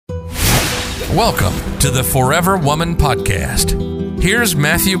Welcome to the Forever Woman Podcast. Here's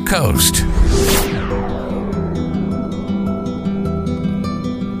Matthew Coast.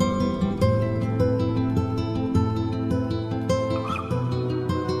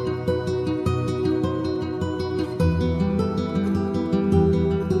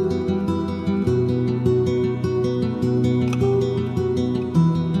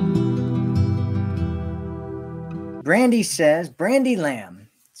 Brandy Lamb,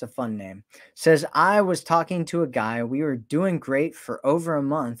 it's a fun name, says, I was talking to a guy. We were doing great for over a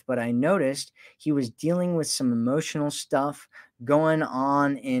month, but I noticed he was dealing with some emotional stuff going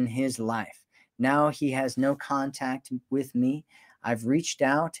on in his life. Now he has no contact with me. I've reached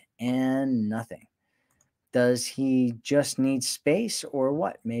out and nothing. Does he just need space or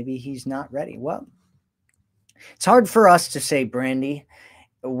what? Maybe he's not ready. Well, it's hard for us to say, Brandy,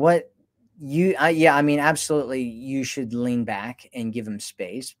 absolutely. You should lean back and give him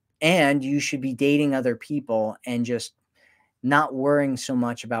space, and you should be dating other people and just not worrying so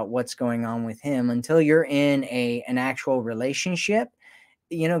much about what's going on with him until you're in an actual relationship.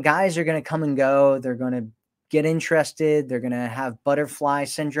 You know, guys are going to come and go. They're going to get interested. They're going to have butterfly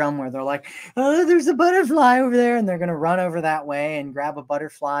syndrome where they're like, oh, there's a butterfly over there. And they're going to run over that way and grab a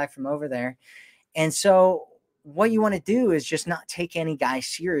butterfly from over there. And so what you want to do is just not take any guy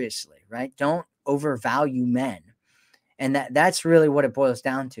seriously, right? Don't overvalue men. And that's really what it boils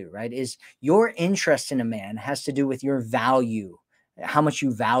down to, right? Is your interest in a man has to do with your value, how much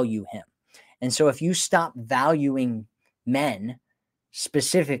you value him. And so if you stop valuing men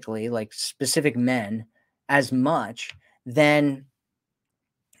specifically, like specific men as much, then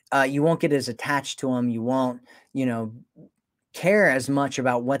you won't get as attached to them. You won't, care as much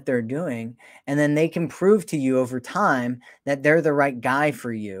about what they're doing, and then they can prove to you over time that they're the right guy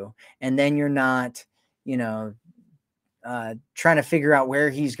for you, and then you're not trying to figure out where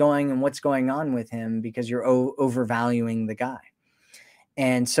he's going and what's going on with him because you're overvaluing the guy.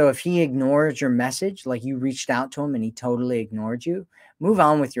 And so if he ignores your message, like you reached out to him and he totally ignored you, move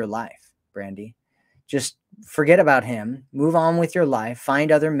on with your life, Brandy. Just forget about him, move on with your life,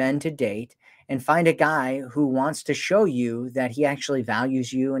 find other men to date, and find a guy who wants to show you that he actually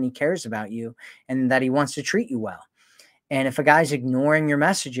values you and he cares about you and that he wants to treat you well. And if a guy's ignoring your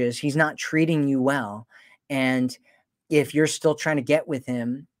messages, he's not treating you well. And if you're still trying to get with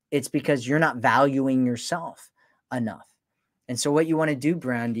him, it's because you're not valuing yourself enough. And so what you want to do,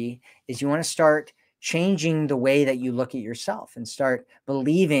 Brandy, is you want to start changing the way that you look at yourself and start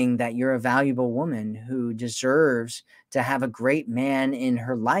believing that you're a valuable woman who deserves to have a great man in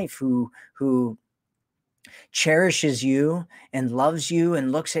her life who cherishes you and loves you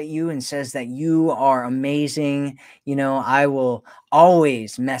and looks at you and says that you are amazing. I will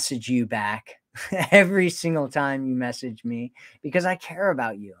always message you back every single time you message me because I care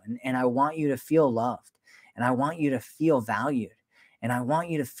about you and I want you to feel loved and I want you to feel valued and I want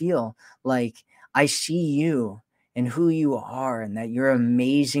you to feel like I see you and who you are and that you're an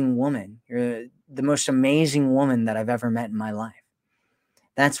amazing woman. You're the most amazing woman that I've ever met in my life.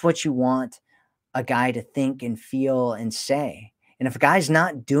 That's what you want a guy to think and feel and say. And if a guy's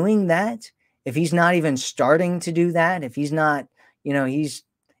not doing that, if he's not even starting to do that, if he's not, he's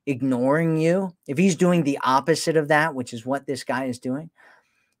ignoring you, if he's doing the opposite of that, which is what this guy is doing,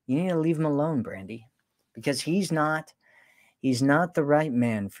 you need to leave him alone, Brandy, because he's not the right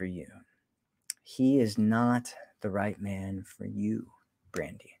man for you. He is not the right man for you,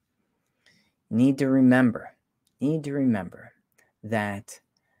 Brandy. You need to remember that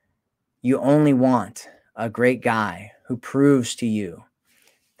you only want a great guy who proves to you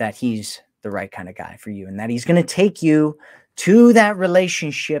that he's the right kind of guy for you and that he's going to take you to that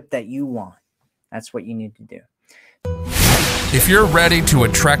relationship that you want. That's what you need to do. If you're ready to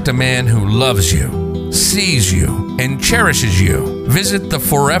attract a man who loves you, sees you, and cherishes you, visit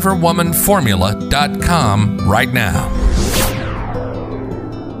theforeverwomanformula.com right now.